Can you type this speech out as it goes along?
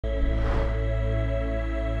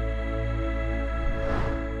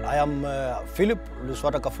I am Phillip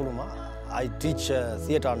Luswata. I teach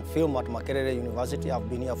theatre and film at Makerere University. I've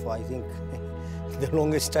been here for, I think, the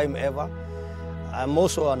longest time ever. I'm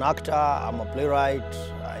also an actor, I'm a playwright,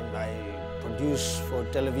 I produce for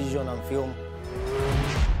television and film.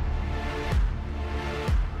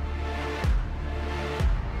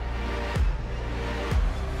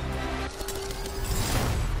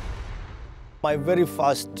 My very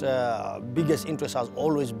first biggest interest has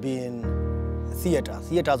always been theatre.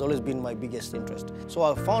 Theatre has always been my biggest interest. So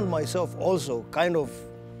I found myself also kind of,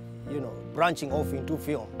 branching off into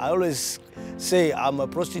film. I always say I'm a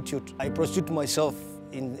prostitute. I prostitute myself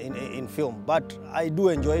in film, but I do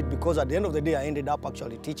enjoy it because at the end of the day, I ended up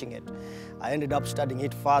actually teaching it. I ended up studying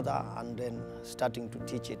it further and then starting to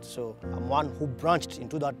teach it. So I'm one who branched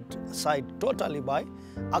into that side totally by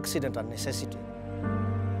accident and necessity.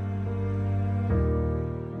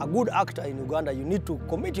 A good actor in Uganda, you need to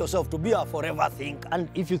commit yourself to be a forever thing. And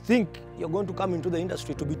if you think you're going to come into the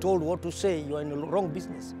industry to be told what to say, you're in the wrong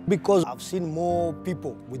business. Because I've seen more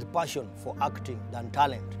people with passion for acting than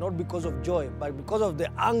talent. Not because of joy, but because of the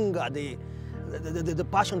anger, the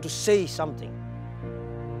passion to say something.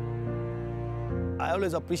 I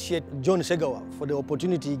always appreciate John Segawa for the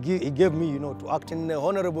opportunity he gave me, to act in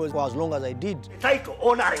Honorable for as long as I did. The title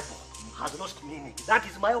Honorable has lost meaning. That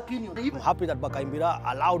is my opinion. I'm happy that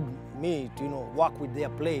Bakaimbira allowed me to, work with their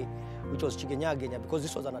play, which was Chigenyagenya, because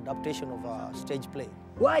this was an adaptation of a stage play.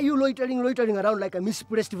 Why are you loitering around like a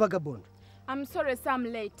misplaced vagabond? I'm sorry, sir, I'm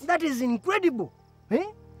late. That is incredible. Eh?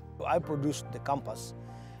 I produced The Campus.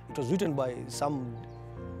 It was written by some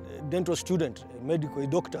dental student, a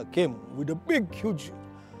doctor, came with a big, huge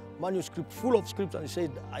manuscript full of scripts and he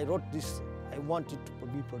said, I wrote this. I want it to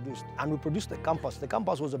be produced. And we produced The Campus. The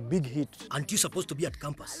Campus was a big hit. Aren't you supposed to be at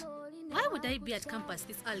campus? Why would I be at campus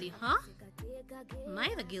this early, huh? Am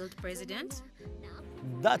I the guild president?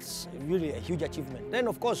 That's really a huge achievement. Then,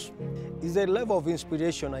 of course, is the level of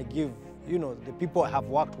inspiration I give, the people I have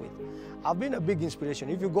worked with. I've been a big inspiration.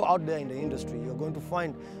 If you go out there in the industry, you're going to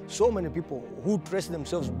find so many people who trace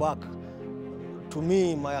themselves back to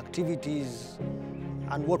me, my activities,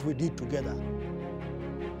 and what we did together.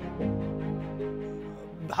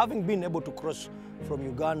 Having been able to cross from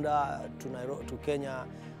Uganda to Nairobi to Kenya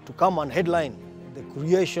to come and headline the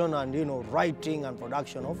creation and writing and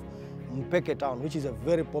production of Mpeke Town, which is a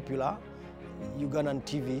very popular Ugandan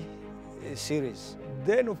TV series.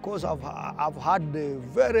 Then, of course, I've had the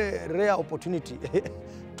very rare opportunity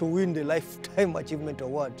to win the Lifetime Achievement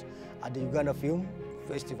Award at the Uganda Film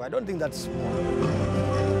Festival. I don't think that's small.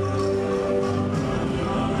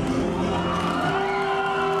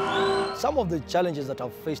 Some of the challenges that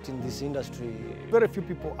I've faced in this industry, very few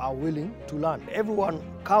people are willing to learn. Everyone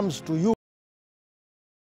comes to you.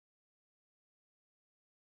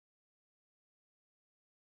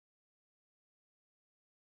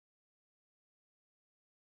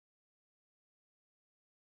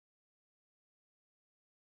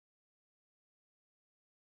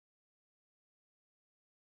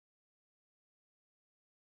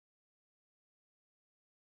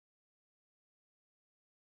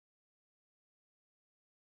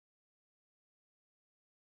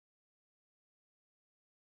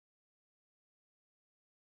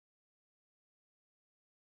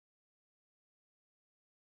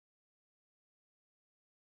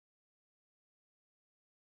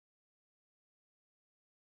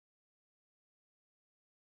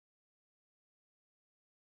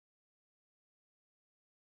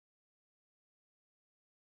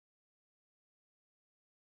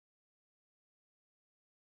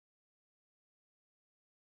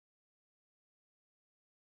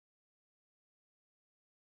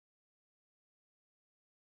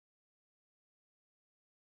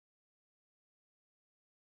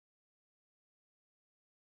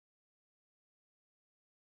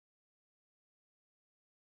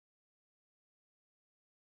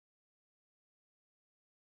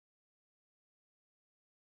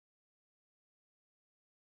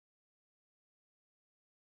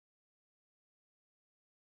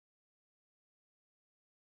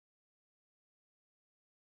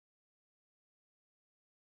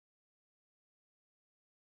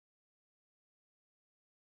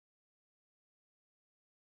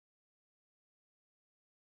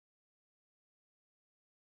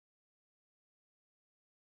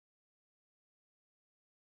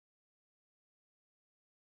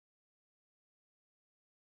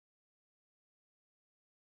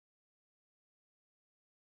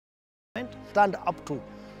 Stand up to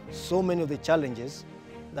so many of the challenges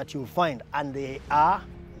that you'll find, and there are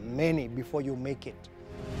many before you make it.